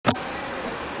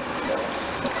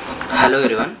Hello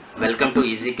everyone, welcome to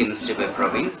Easy Chemistry by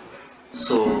Province.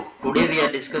 So today we are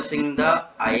discussing the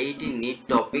IIT NEET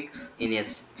topics in a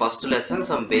first lesson,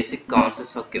 some basic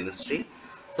concepts of chemistry.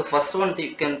 So first one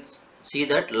you can see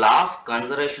that law of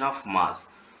conservation of mass.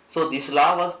 So this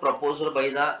law was proposed by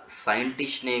the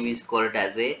scientist name is called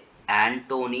as a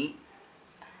Antony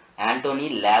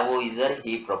Lavoisier.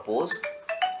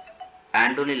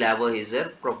 Antony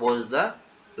Lavoisier proposed the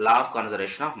law of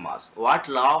conservation of mass. What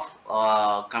law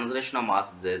of conservation of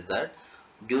mass is that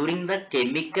during the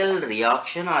chemical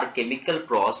reaction or chemical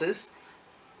process,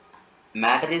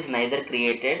 matter is neither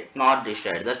created nor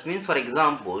destroyed. That means, for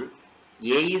example, A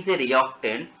is a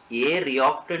reactant. A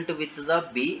reactant with the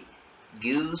B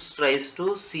gives rise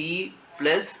to C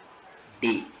plus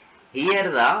D. Here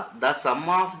the sum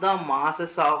of the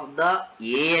masses of the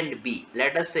A and B,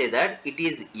 let us say that it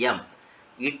is M.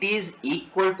 It is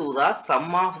equal to the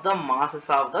sum of the masses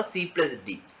of the C plus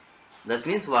D. That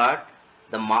means what?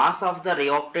 The mass of the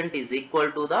reactant is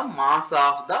equal to the mass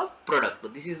of the product.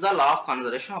 This is the law of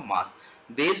conservation of mass.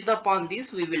 Based upon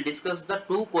this, we will discuss the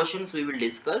two questions we will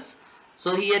discuss.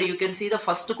 So here you can see the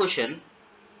first question.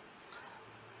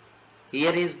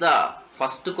 Here is the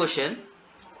first question.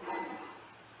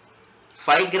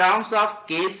 5 grams of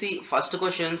Kc, first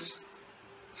questions,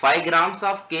 5 grams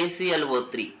of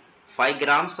KClO3, 5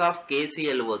 grams of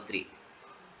KClO3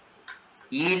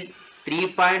 yield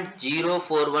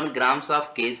 3.041 grams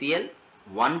of KCl,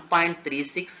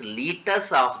 1.36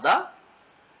 liters of the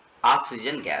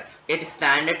oxygen gas at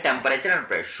standard temperature and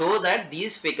pressure. Show that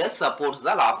these figures supports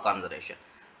the law of conservation.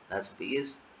 That's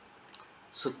because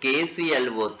so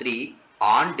KClO3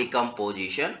 on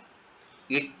decomposition,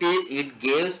 it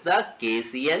gives the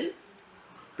KCl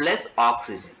plus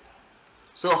oxygen.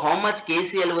 So how much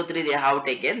KClO3 they have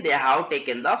taken? They have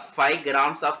taken the 5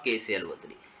 grams of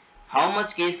KClO3. How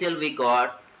much KCl we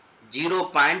got?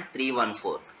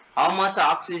 0.314. How much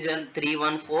oxygen?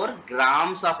 314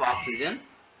 grams of oxygen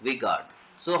we got.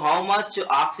 So how much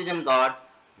oxygen got?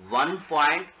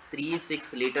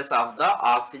 1.36 liters of the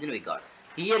oxygen we got.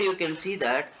 Here you can see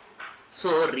that.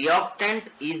 So reactant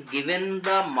is given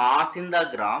the mass in the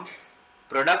grams.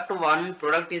 Product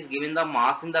is given the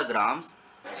mass in the grams.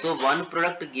 So one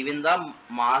product given the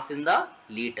mass in the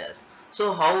liters.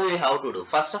 So how we have to do?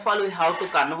 First of all, we have to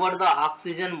convert the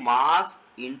oxygen mass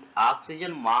into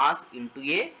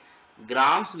a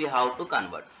grams. We have to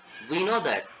convert. We know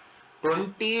that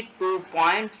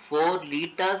 22.4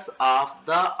 liters of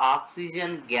the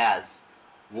oxygen gas,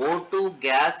 O2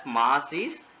 gas mass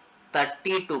is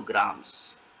 32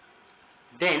 grams.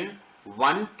 Then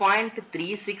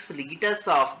 1.36 liters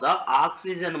of the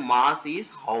oxygen mass is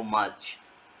how much?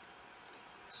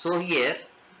 So here,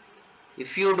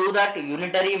 if you do that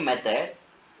unitary method,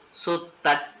 so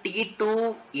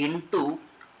 32 into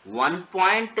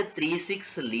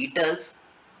 1.36 liters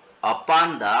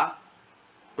upon the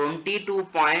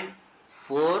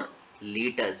 22.4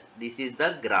 liters. This is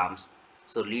the grams.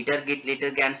 So liter get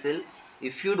liter cancel.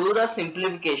 If you do the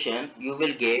simplification, you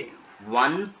will get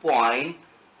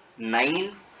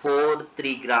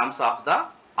 1.943 grams of the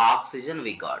oxygen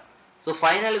we got. So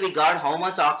finally we got how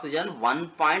much oxygen?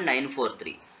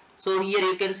 1.943. So here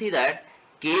you can see that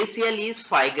KCl is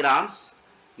 5 grams.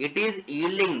 It is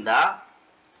yielding the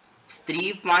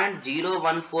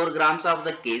 3.014 grams of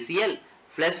the KCl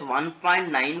plus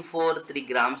 1.943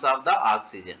 grams of the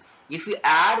oxygen. If you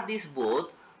add this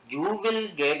both, you will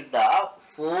get the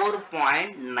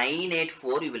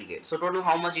 4.984 you will get. So total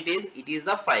how much it is? It is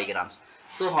the 5 grams.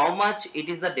 So how much it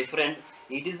is the difference?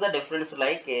 It is the difference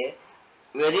like a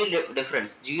very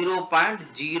difference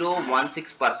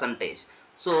 0.016 percentage.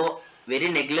 So very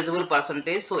negligible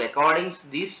percentage. So according to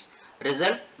this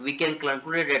result, we can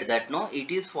conclude that no,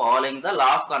 it is following the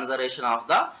law of conservation of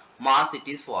the mass. It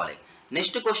is following.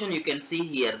 Next question you can see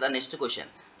here. The next question,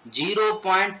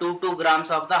 0.22 grams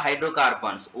of the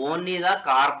hydrocarbons. Only the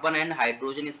carbon and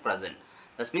hydrogen is present.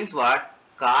 That means what?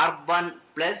 Carbon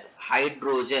plus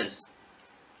hydrogens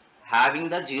having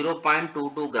the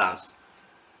 0.22 grams.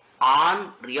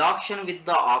 On reaction with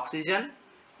the oxygen,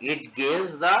 it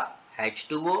gives the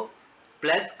H2O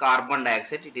plus carbon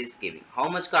dioxide it is giving. How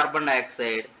much carbon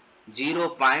dioxide?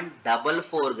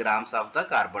 0.44 grams of the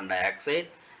carbon dioxide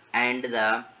and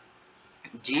the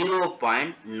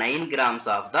 0.9 grams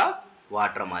of the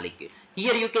water molecule.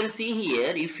 Here you can see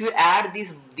here, if you add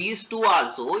these two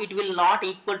also, it will not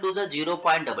equal to the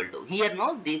 0.22. Here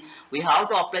no, we have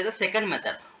to apply the second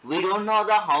method. We don't know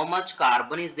the how much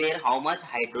carbon is there, how much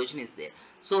hydrogen is there.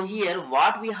 So here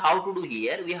what we have to do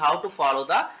here, we have to follow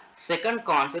the second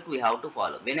concept we have to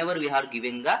follow whenever we are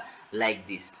giving the like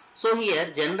this. So here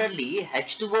generally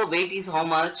H2O weight is how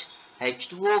much?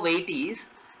 H2O weight is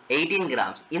 18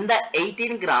 grams. In the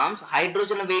 18 grams,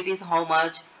 hydrogen weight is how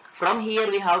much? From here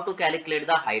we have to calculate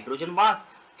the hydrogen mass.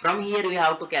 From here we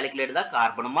have to calculate the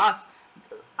carbon mass.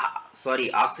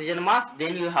 Oxygen mass.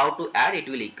 Then you have to add, it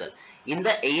will equal. In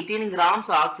the 18 grams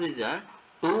oxygen,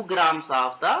 2 grams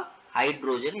of the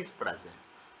hydrogen is present.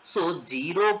 So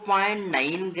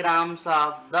 0.9 grams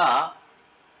of the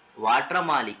water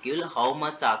molecule, how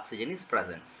much oxygen is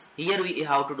present. Here we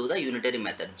have to do the unitary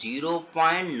method.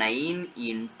 0.9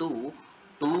 into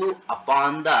 2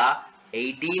 upon the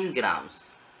 18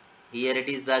 grams. Here it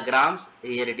is the grams,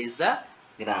 here it is the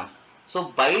grams.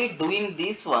 So by doing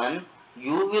this one,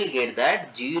 you will get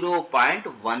that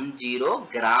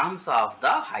 0.10 grams of the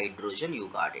hydrogen, you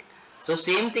got it. So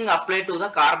same thing apply to the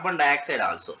carbon dioxide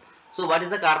also. So what is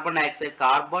the carbon dioxide?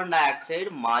 Carbon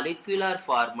dioxide molecular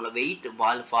formula weight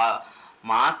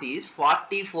mass is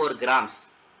 44 grams.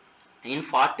 In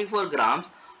 44 grams,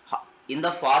 in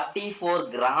the 44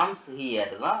 grams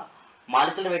here, the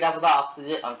molecular weight of the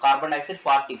oxygen carbon dioxide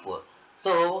 44.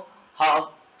 So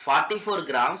how 44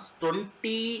 grams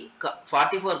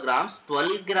 44 grams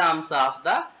 12 grams of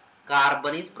the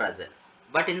carbon is present.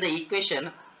 But in the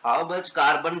equation, how much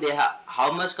carbon they have,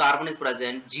 how much carbon is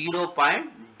present?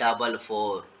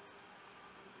 0.44.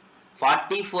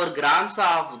 44 grams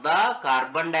of the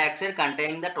carbon dioxide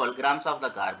containing the 12 grams of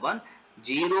the carbon,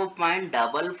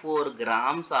 0.44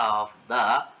 grams of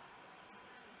the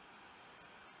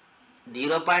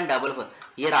 0.44.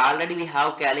 Here already we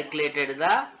have calculated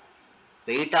the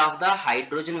weight of the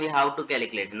hydrogen, we have to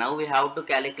calculate. Now we have to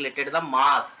calculate the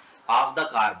mass of the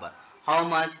carbon. How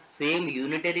much? Same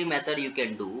unitary method you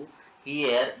can do.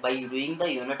 Here by doing the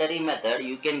unitary method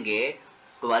you can get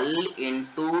 12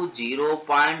 into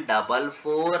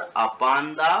 0.44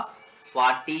 upon the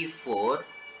 44.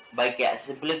 By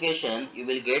simplification you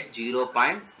will get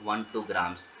 0.12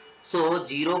 grams. So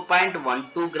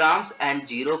 0.12 grams and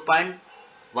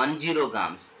 0.10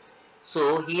 grams.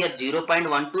 So here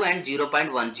 0.12 and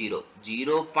 0.10,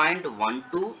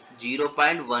 0.12,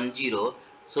 0.10,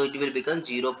 so it will become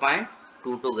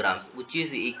 0.22 grams, which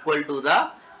is equal to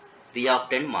the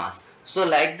reactant mass. So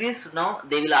like this, now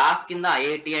they will ask in the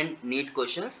IIT and NEET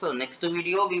questions. So next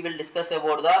video we will discuss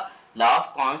about the law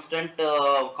of constant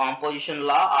composition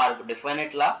law or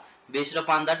definite law. Based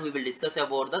upon that we will discuss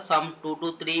about the some 2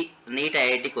 to 3 NEET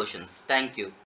IIT questions. Thank you.